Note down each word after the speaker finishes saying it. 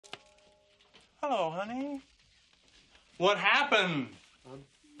Hello, honey. What happened?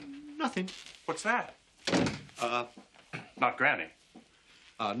 Nothing. What's that? Not Granny.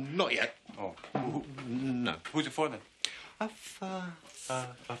 Not yet. Oh. No. Who's it for, then? A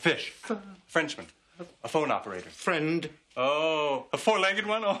fish. Frenchman. A phone operator. Friend. Oh, a four-legged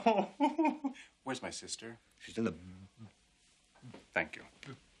one? Oh. Where's my sister? She's in the Thank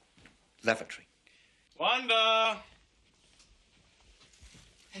you. lavatory. Wanda!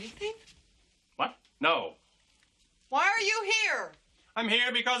 Anything? What? No. Why are you here? I'm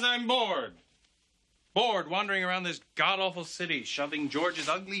here because I'm bored. Bored wandering around this god-awful city, shoving George's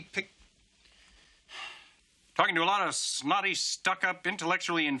ugly talking to a lot of snotty, stuck-up,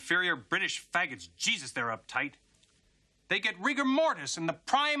 intellectually inferior British faggots. Jesus, they're uptight. They get rigor mortis in the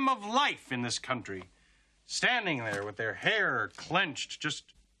prime of life in this country. Standing there with their hair clenched, just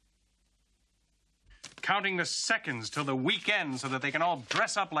counting the seconds till the weekend so that they can all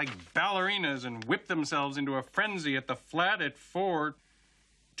dress up like ballerinas and whip themselves into a frenzy at the flat at 4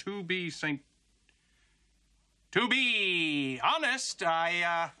 To be honest,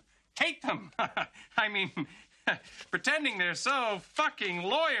 I hate them. I mean, pretending they're so fucking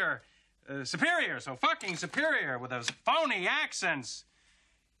superior, so fucking superior with those phony accents.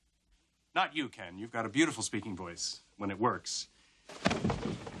 Not you, Ken. You've got a beautiful speaking voice when it works.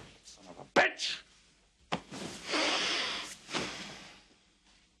 Son of a bitch!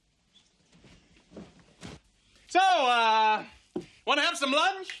 So, want to have some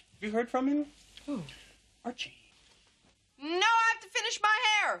lunch? Have you heard from him? Who? Archie. No, I have to finish my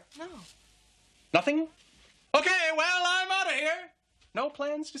hair. No. Nothing? Okay, well, I'm out of here. No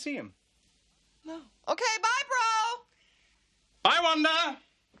plans to see him. No. Okay, bye, bro. Bye, Wanda.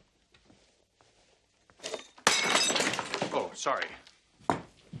 Oh, sorry.